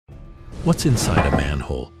What's inside a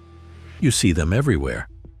manhole? You see them everywhere,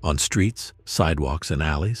 on streets, sidewalks, and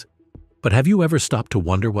alleys. But have you ever stopped to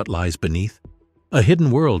wonder what lies beneath? A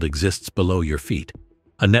hidden world exists below your feet,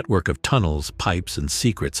 a network of tunnels, pipes, and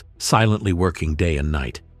secrets silently working day and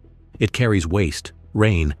night. It carries waste,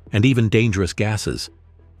 rain, and even dangerous gases.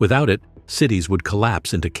 Without it, cities would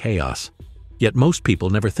collapse into chaos. Yet most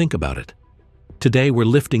people never think about it. Today we're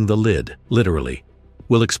lifting the lid, literally.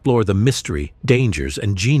 We'll explore the mystery, dangers,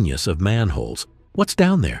 and genius of manholes. What's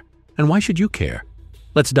down there? And why should you care?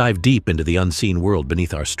 Let's dive deep into the unseen world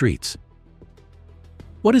beneath our streets.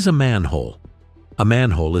 What is a manhole? A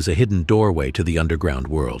manhole is a hidden doorway to the underground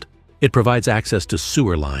world. It provides access to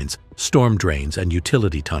sewer lines, storm drains, and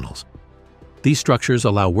utility tunnels. These structures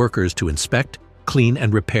allow workers to inspect, clean,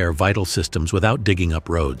 and repair vital systems without digging up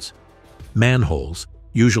roads. Manholes,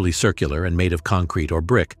 usually circular and made of concrete or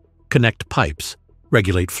brick, connect pipes,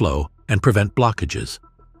 regulate flow, and prevent blockages.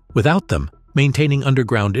 Without them, maintaining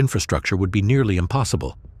underground infrastructure would be nearly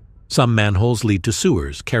impossible. Some manholes lead to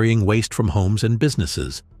sewers, carrying waste from homes and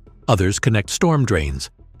businesses. Others connect storm drains,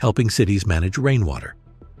 helping cities manage rainwater.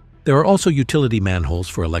 There are also utility manholes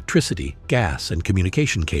for electricity, gas, and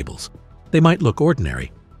communication cables. They might look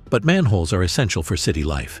ordinary, but manholes are essential for city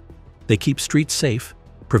life. They keep streets safe,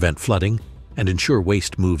 prevent flooding, and ensure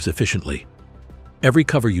waste moves efficiently. Every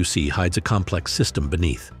cover you see hides a complex system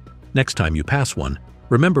beneath. Next time you pass one,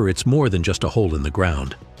 remember it's more than just a hole in the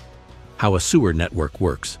ground. How a sewer network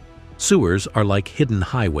works. Sewers are like hidden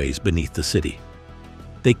highways beneath the city.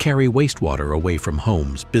 They carry wastewater away from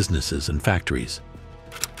homes, businesses, and factories.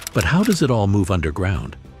 But how does it all move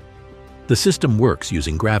underground? The system works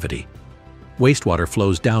using gravity. Wastewater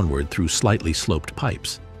flows downward through slightly sloped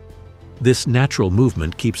pipes. This natural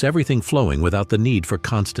movement keeps everything flowing without the need for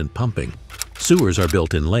constant pumping. Sewers are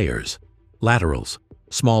built in layers, laterals,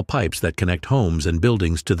 small pipes that connect homes and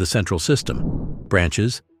buildings to the central system.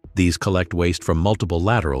 Branches, these collect waste from multiple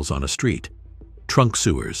laterals on a street. Trunk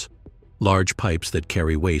sewers, large pipes that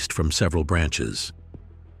carry waste from several branches.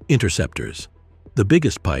 Interceptors, the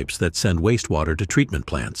biggest pipes that send wastewater to treatment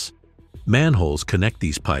plants. Manholes connect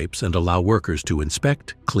these pipes and allow workers to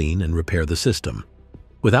inspect, clean, and repair the system.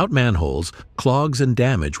 Without manholes, clogs and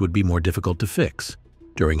damage would be more difficult to fix.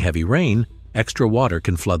 During heavy rain, extra water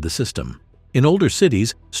can flood the system. In older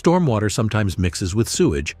cities, stormwater sometimes mixes with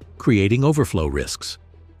sewage, creating overflow risks.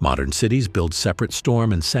 Modern cities build separate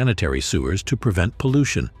storm and sanitary sewers to prevent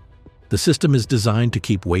pollution. The system is designed to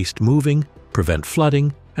keep waste moving, prevent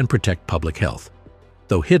flooding, and protect public health.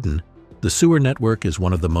 Though hidden, the sewer network is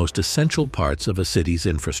one of the most essential parts of a city's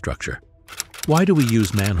infrastructure. Why do we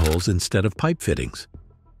use manholes instead of pipe fittings?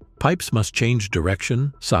 Pipes must change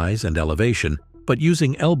direction, size, and elevation, but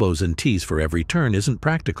using elbows and T's for every turn isn't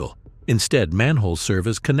practical. Instead, manholes serve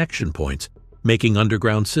as connection points, making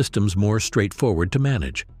underground systems more straightforward to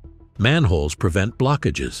manage. Manholes prevent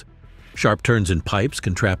blockages. Sharp turns in pipes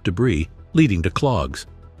can trap debris, leading to clogs.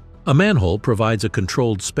 A manhole provides a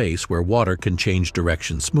controlled space where water can change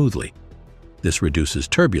direction smoothly. This reduces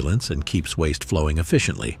turbulence and keeps waste flowing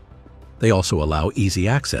efficiently. They also allow easy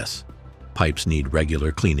access. Pipes need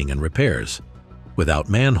regular cleaning and repairs. Without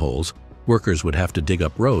manholes, workers would have to dig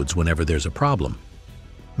up roads whenever there's a problem.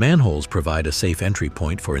 Manholes provide a safe entry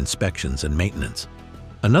point for inspections and maintenance.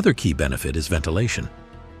 Another key benefit is ventilation.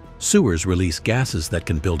 Sewers release gases that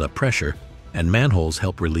can build up pressure, and manholes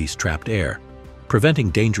help release trapped air,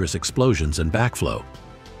 preventing dangerous explosions and backflow.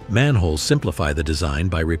 Manholes simplify the design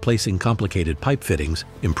by replacing complicated pipe fittings,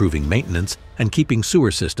 improving maintenance, and keeping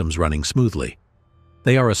sewer systems running smoothly.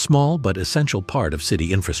 They are a small but essential part of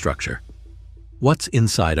city infrastructure. What's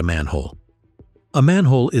inside a manhole? A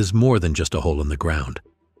manhole is more than just a hole in the ground.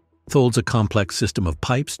 It holds a complex system of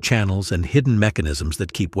pipes, channels, and hidden mechanisms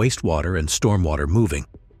that keep wastewater and stormwater moving.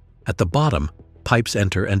 At the bottom, pipes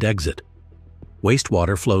enter and exit.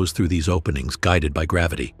 Wastewater flows through these openings, guided by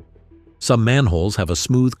gravity. Some manholes have a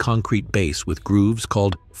smooth concrete base with grooves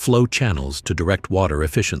called flow channels to direct water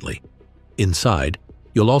efficiently. Inside,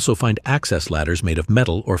 you'll also find access ladders made of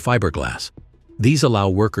metal or fiberglass. These allow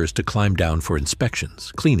workers to climb down for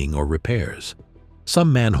inspections, cleaning, or repairs.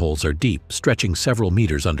 Some manholes are deep, stretching several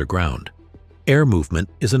meters underground. Air movement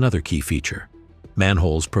is another key feature.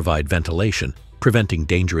 Manholes provide ventilation, preventing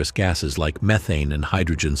dangerous gases like methane and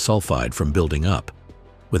hydrogen sulfide from building up.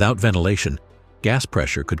 Without ventilation, gas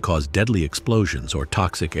pressure could cause deadly explosions or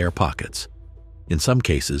toxic air pockets. In some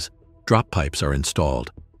cases, drop pipes are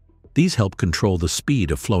installed. These help control the speed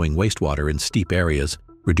of flowing wastewater in steep areas,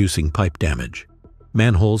 reducing pipe damage.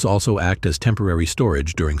 Manholes also act as temporary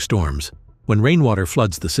storage during storms. When rainwater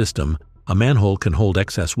floods the system, a manhole can hold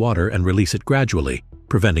excess water and release it gradually,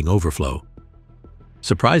 preventing overflow.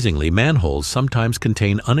 Surprisingly, manholes sometimes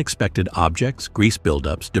contain unexpected objects, grease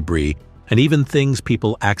buildups, debris, and even things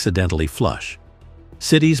people accidentally flush.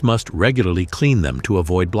 Cities must regularly clean them to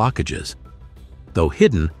avoid blockages. Though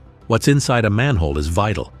hidden, what's inside a manhole is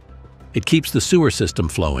vital. It keeps the sewer system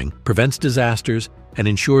flowing, prevents disasters, and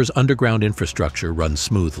ensures underground infrastructure runs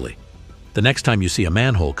smoothly. The next time you see a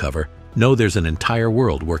manhole cover, know there's an entire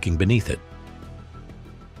world working beneath it.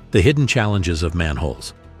 The hidden challenges of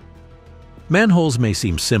manholes. Manholes may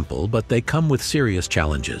seem simple, but they come with serious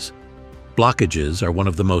challenges. Blockages are one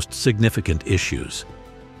of the most significant issues.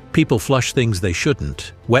 People flush things they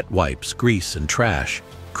shouldn't, wet wipes, grease, and trash,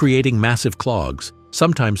 creating massive clogs,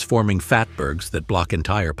 sometimes forming fatbergs that block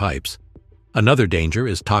entire pipes. Another danger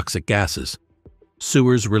is toxic gases.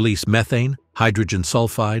 Sewers release methane, hydrogen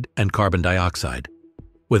sulfide, and carbon dioxide.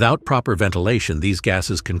 Without proper ventilation, these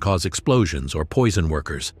gases can cause explosions or poison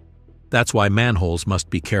workers. That's why manholes must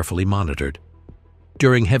be carefully monitored.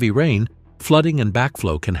 During heavy rain, flooding and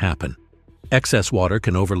backflow can happen. Excess water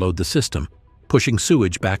can overload the system, pushing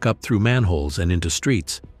sewage back up through manholes and into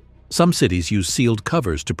streets. Some cities use sealed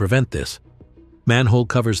covers to prevent this. Manhole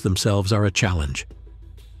covers themselves are a challenge.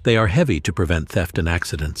 They are heavy to prevent theft and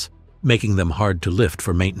accidents, making them hard to lift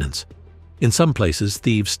for maintenance. In some places,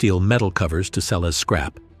 thieves steal metal covers to sell as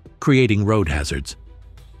scrap, creating road hazards.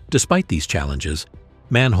 Despite these challenges,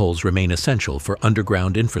 manholes remain essential for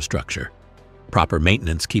underground infrastructure. Proper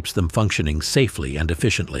maintenance keeps them functioning safely and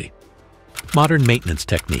efficiently. Modern maintenance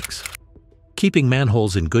techniques. Keeping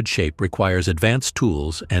manholes in good shape requires advanced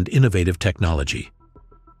tools and innovative technology.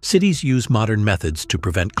 Cities use modern methods to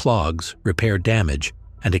prevent clogs, repair damage,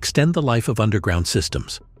 and extend the life of underground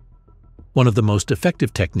systems. One of the most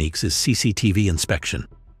effective techniques is CCTV inspection.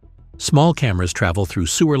 Small cameras travel through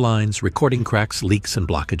sewer lines, recording cracks, leaks, and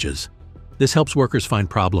blockages. This helps workers find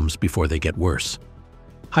problems before they get worse.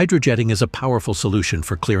 Hydrojetting is a powerful solution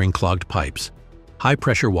for clearing clogged pipes.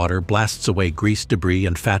 High-pressure water blasts away grease, debris,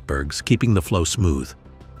 and fatbergs, keeping the flow smooth.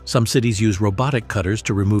 Some cities use robotic cutters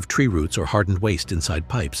to remove tree roots or hardened waste inside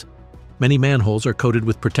pipes. Many manholes are coated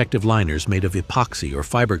with protective liners made of epoxy or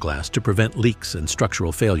fiberglass to prevent leaks and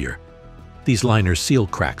structural failure. These liners seal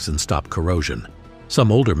cracks and stop corrosion.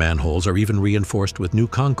 Some older manholes are even reinforced with new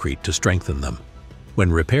concrete to strengthen them.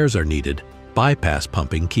 When repairs are needed, bypass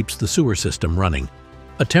pumping keeps the sewer system running.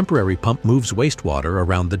 A temporary pump moves wastewater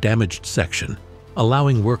around the damaged section,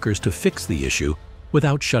 allowing workers to fix the issue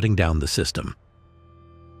without shutting down the system.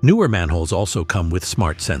 Newer manholes also come with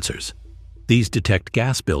smart sensors. These detect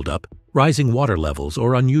gas buildup, rising water levels,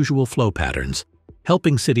 or unusual flow patterns,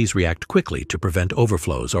 helping cities react quickly to prevent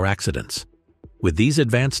overflows or accidents. With these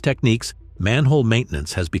advanced techniques, manhole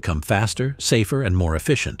maintenance has become faster, safer, and more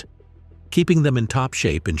efficient. Keeping them in top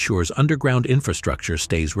shape ensures underground infrastructure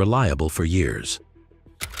stays reliable for years.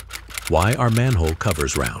 Why are manhole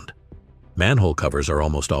covers round? Manhole covers are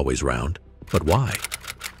almost always round, but why?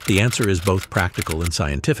 The answer is both practical and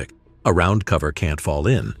scientific. A round cover can't fall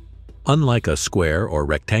in. Unlike a square or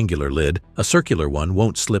rectangular lid, a circular one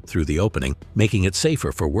won't slip through the opening, making it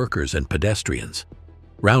safer for workers and pedestrians.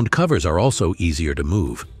 Round covers are also easier to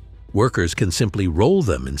move. Workers can simply roll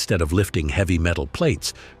them instead of lifting heavy metal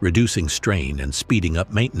plates, reducing strain and speeding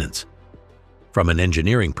up maintenance. From an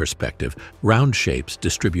engineering perspective, round shapes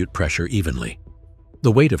distribute pressure evenly.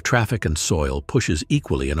 The weight of traffic and soil pushes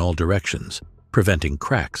equally in all directions, preventing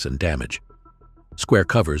cracks and damage. Square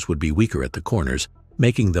covers would be weaker at the corners,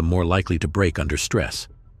 making them more likely to break under stress.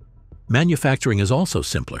 Manufacturing is also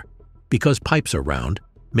simpler. Because pipes are round,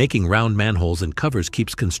 making round manholes and covers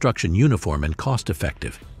keeps construction uniform and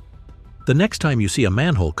cost-effective. The next time you see a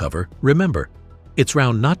manhole cover, remember, it's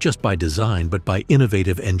round not just by design but by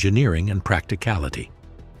innovative engineering and practicality.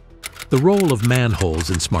 The role of manholes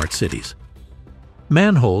in smart cities.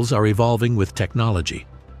 Manholes are evolving with technology.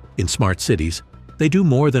 In smart cities, they do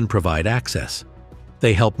more than provide access.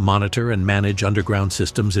 They help monitor and manage underground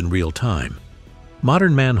systems in real time.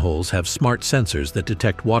 Modern manholes have smart sensors that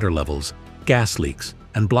detect water levels, gas leaks,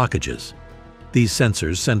 and blockages. These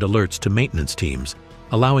sensors send alerts to maintenance teams,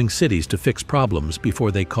 allowing cities to fix problems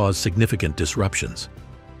before they cause significant disruptions.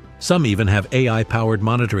 Some even have AI-powered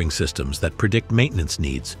monitoring systems that predict maintenance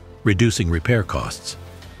needs, reducing repair costs.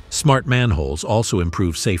 Smart manholes also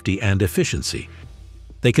improve safety and efficiency.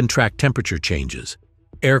 They can track temperature changes,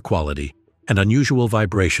 air quality, and unusual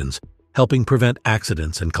vibrations, helping prevent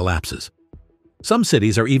accidents and collapses. Some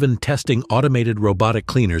cities are even testing automated robotic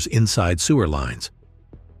cleaners inside sewer lines.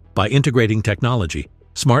 By integrating technology,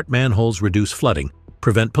 smart manholes reduce flooding,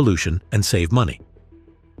 prevent pollution, and save money.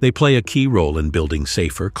 They play a key role in building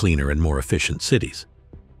safer, cleaner, and more efficient cities.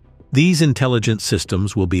 These intelligent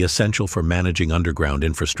systems will be essential for managing underground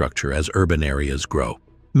infrastructure as urban areas grow.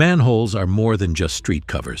 Manholes are more than just street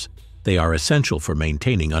covers. They are essential for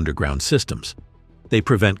maintaining underground systems. They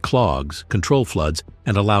prevent clogs, control floods,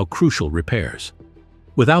 and allow crucial repairs.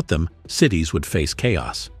 Without them, cities would face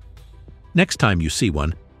chaos. Next time you see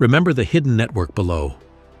one, remember the hidden network below.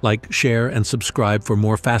 Like, share, and subscribe for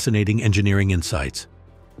more fascinating engineering insights.